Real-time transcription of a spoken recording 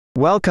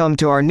Welcome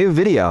to our new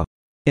video.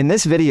 In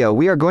this video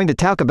we are going to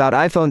talk about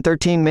iPhone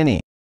 13 mini.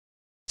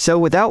 So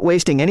without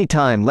wasting any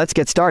time, let's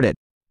get started.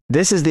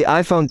 This is the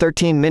iPhone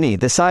 13 mini.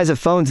 The size of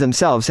phones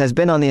themselves has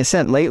been on the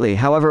ascent lately,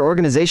 however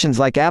organizations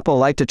like Apple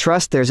like to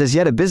trust there's as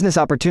yet a business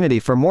opportunity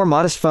for more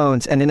modest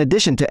phones, and in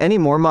addition to any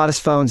more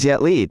modest phones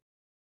yet lead.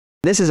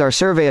 This is our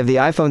survey of the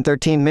iPhone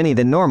 13 mini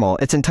than normal.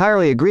 It's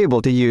entirely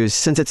agreeable to use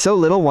since it's so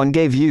little one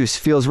gave use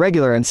feels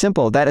regular and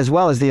simple, that as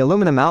well as the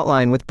aluminum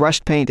outline with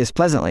brushed paint is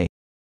pleasantly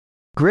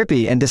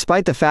grippy, and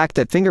despite the fact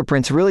that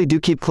fingerprints really do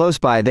keep close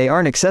by, they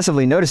aren't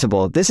excessively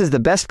noticeable. This is the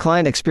best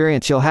client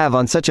experience you'll have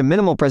on such a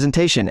minimal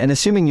presentation, and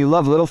assuming you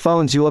love little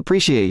phones you'll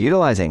appreciate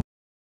utilizing.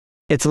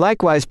 It's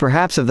likewise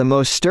perhaps of the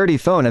most sturdy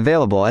phone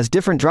available, as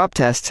different drop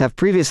tests have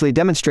previously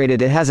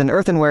demonstrated. It has an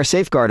earthenware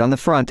safeguard on the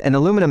front and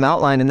aluminum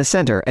outline in the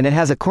center, and it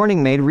has a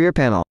Corning-made rear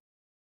panel.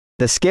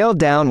 The scaled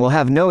down will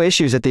have no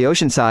issues at the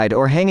oceanside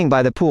or hanging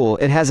by the pool.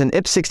 It has an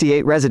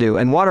IP68 residue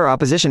and water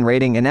opposition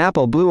rating, and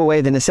Apple blew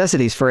away the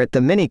necessities for it.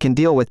 The mini can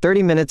deal with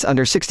 30 minutes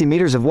under 60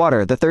 meters of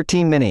water. The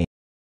 13 mini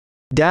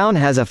down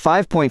has a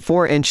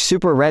 5.4-inch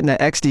Super Retina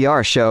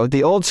XDR show.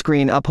 The old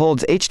screen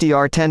upholds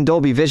HDR10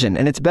 Dolby Vision,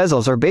 and its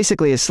bezels are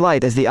basically as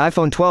slight as the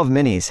iPhone 12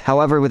 minis,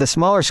 however with a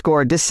smaller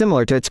score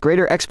dissimilar to its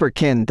greater expert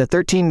kin. The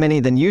 13 mini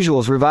than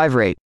usual's revive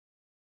rate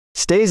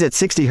stays at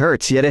 60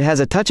 Hz, yet it has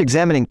a touch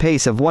examining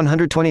pace of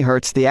 120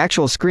 Hz. The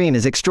actual screen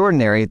is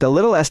extraordinary. The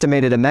little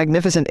estimated a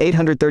magnificent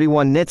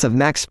 831 nits of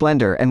max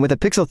splendor, and with a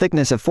pixel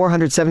thickness of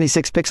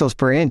 476 pixels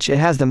per inch, it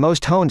has the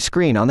most honed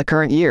screen on the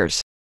current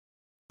year's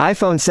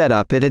iPhone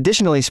setup. It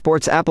additionally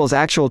sports Apple's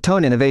actual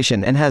tone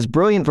innovation and has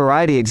brilliant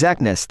variety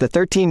exactness. The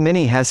 13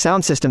 mini has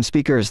sound system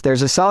speakers.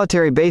 There's a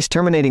solitary bass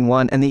terminating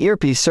one, and the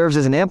earpiece serves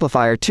as an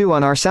amplifier too.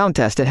 On our sound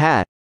test it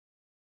had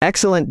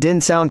excellent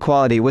DIN sound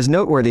quality, was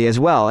noteworthy as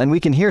well, and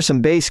we can hear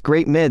some bass,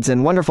 great mids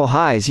and wonderful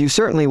highs. You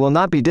certainly will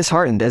not be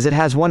disheartened, as it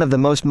has one of the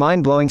most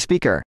mind-blowing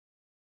speaker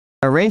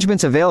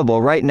arrangements available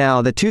right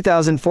now. The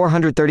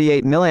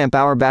 2438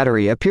 mAh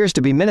battery appears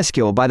to be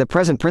minuscule by the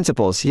present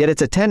principles, yet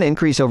it's a 10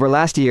 increase over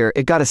last year.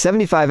 It got a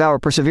 75-hour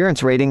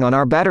perseverance rating on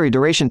our battery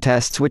duration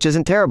tests, which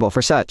isn't terrible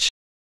for such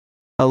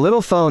a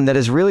little phone. That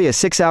is really a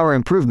 6-hour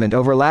improvement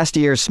over last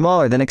year's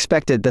smaller than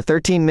expected. The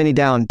 13 mini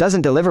down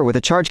doesn't deliver with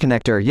a charge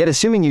connector, yet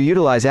assuming you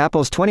utilize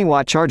Apple's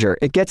 20-watt charger,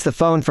 it gets the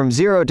phone from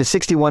 0 to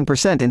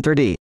 61% in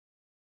 30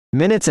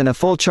 minutes, and a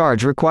full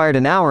charge required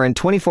an hour and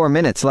 24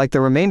 minutes like the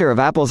remainder of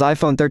Apple's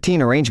iPhone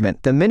 13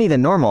 arrangement. The mini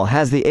than normal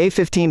has the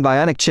A15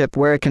 Bionic chip.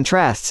 Where it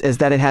contrasts is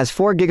that it has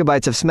 4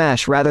 GB of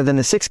Smash rather than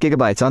the 6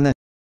 GB on the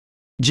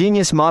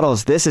Genius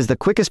models. This is the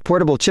quickest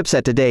portable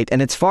chipset to date,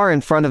 and it's far in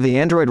front of the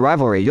Android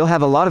rivalry. You'll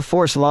have a lot of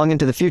force long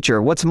into the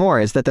future. What's more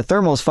is that the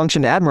thermals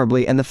functioned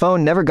admirably and the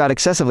phone never got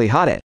excessively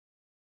hot. It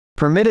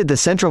permitted the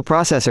central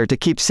processor to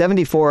keep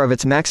 74 of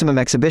its maximum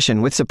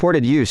exhibition with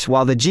supported use,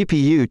 while the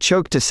GPU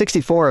choked to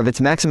 64 of its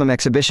maximum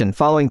exhibition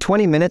following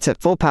 20 minutes at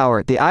full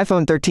power. The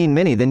iPhone 13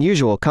 mini than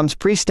usual comes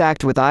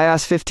pre-stacked with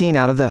iOS 15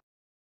 out of the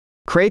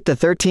crate. The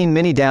 13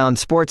 mini down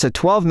sports a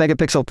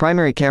 12-megapixel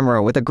primary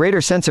camera with a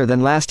greater sensor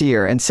than last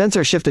year and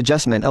sensor shift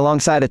adjustment,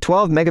 alongside a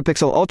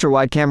 12-megapixel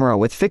ultra-wide camera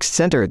with fixed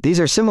center. These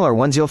are similar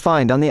ones you'll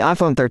find on the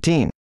iPhone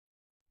 13.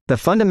 The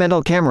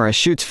fundamental camera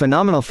shoots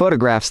phenomenal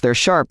photographs. They're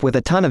sharp with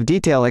a ton of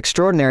detail,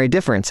 extraordinary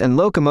difference and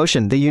low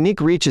commotion. The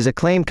unique reach is a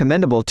claim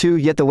commendable too,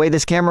 yet the way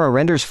this camera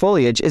renders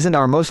foliage isn't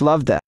our most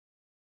loved. The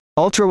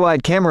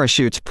ultra-wide camera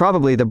shoots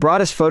probably the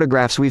broadest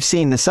photographs we've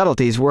seen. The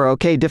subtleties were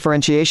okay,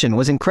 differentiation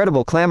was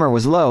incredible, clamor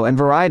was low, and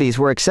varieties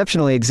were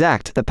exceptionally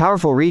exact. The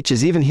powerful reach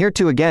is even here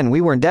too. Again,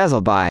 we weren't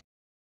dazzled by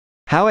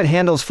how it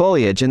handles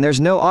foliage, and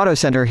there's no auto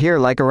center here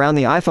like around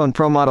the iPhone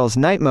Pro models.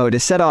 Night mode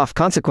is set off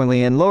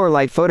consequently, and lower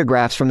light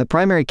photographs from the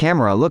primary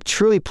camera looked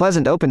truly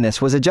pleasant.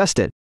 Openness was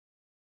adjusted.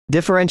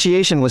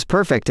 Differentiation was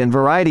perfect, and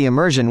variety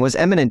immersion was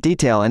eminent.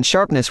 Detail and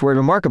sharpness were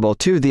remarkable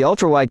too. The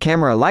ultra-wide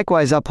camera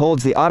likewise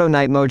upholds the auto.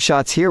 Night mode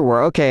shots here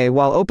were okay,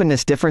 while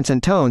openness, difference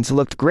and tones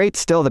looked great.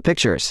 Still, the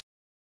pictures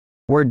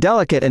were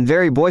delicate and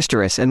very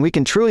boisterous, and we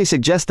can truly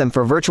suggest them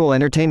for virtual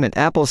entertainment.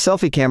 Apple's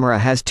selfie camera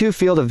has 2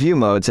 field of view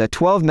modes, a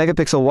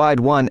 12-megapixel wide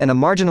one and a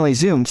marginally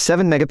zoomed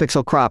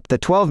 7-megapixel crop. The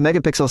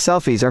 12-megapixel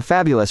selfies are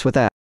fabulous with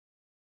a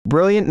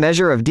brilliant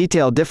measure of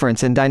detail,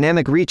 difference and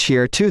dynamic reach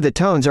here too. The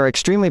tones are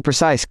extremely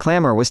precise.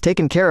 Clamor was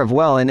taken care of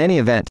well. In any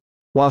event,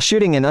 while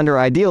shooting in under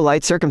ideal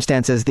light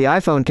circumstances, the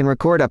iPhone can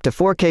record up to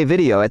 4K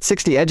video at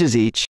 60 edges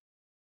each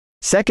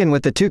second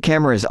with the 2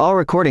 cameras. All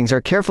recordings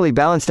are carefully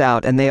balanced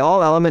out, and they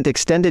all element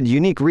extended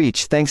unique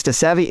reach thanks to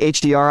savvy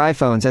HDR.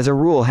 iPhones as a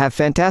rule have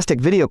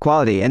fantastic video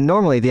quality, and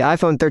normally the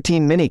iPhone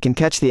 13 mini can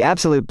catch the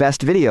absolute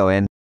best video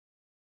in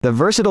the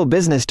versatile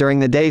business during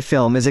the day.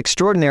 Film is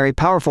extraordinary,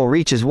 powerful,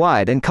 reach is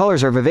wide, and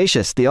colors are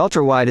vivacious. The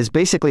ultra-wide is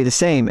basically the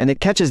same, and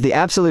it catches the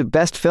absolute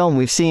best film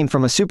we've seen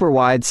from a super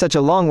wide. Such a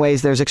long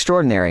ways. There's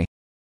extraordinary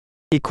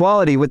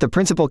equality with the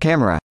principal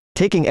camera.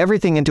 Taking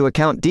everything into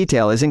account,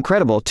 detail is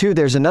incredible too.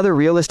 There's another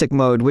realistic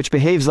mode which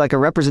behaves like a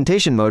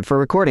representation mode for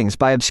recordings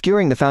by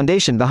obscuring the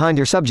foundation behind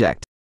your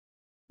subject.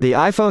 The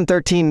iPhone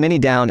 13 mini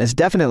down is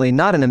definitely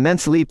not an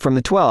immense leap from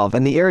the 12,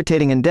 and the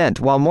irritating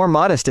indent, while more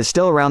modest, is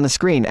still around the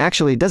screen,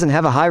 actually doesn't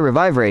have a high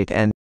revive rate,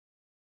 and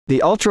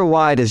the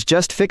ultra-wide is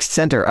just fixed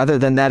center. Other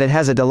than that, it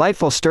has a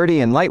delightful,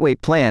 sturdy and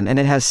lightweight plan, and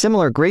it has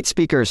similar great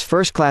speakers,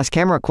 first-class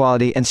camera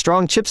quality and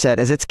strong chipset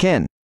as its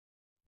kin.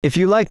 If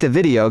you liked the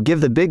video, give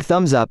the big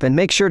thumbs up and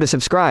make sure to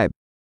subscribe.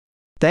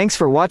 Thanks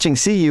for watching.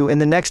 See you in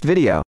the next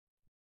video.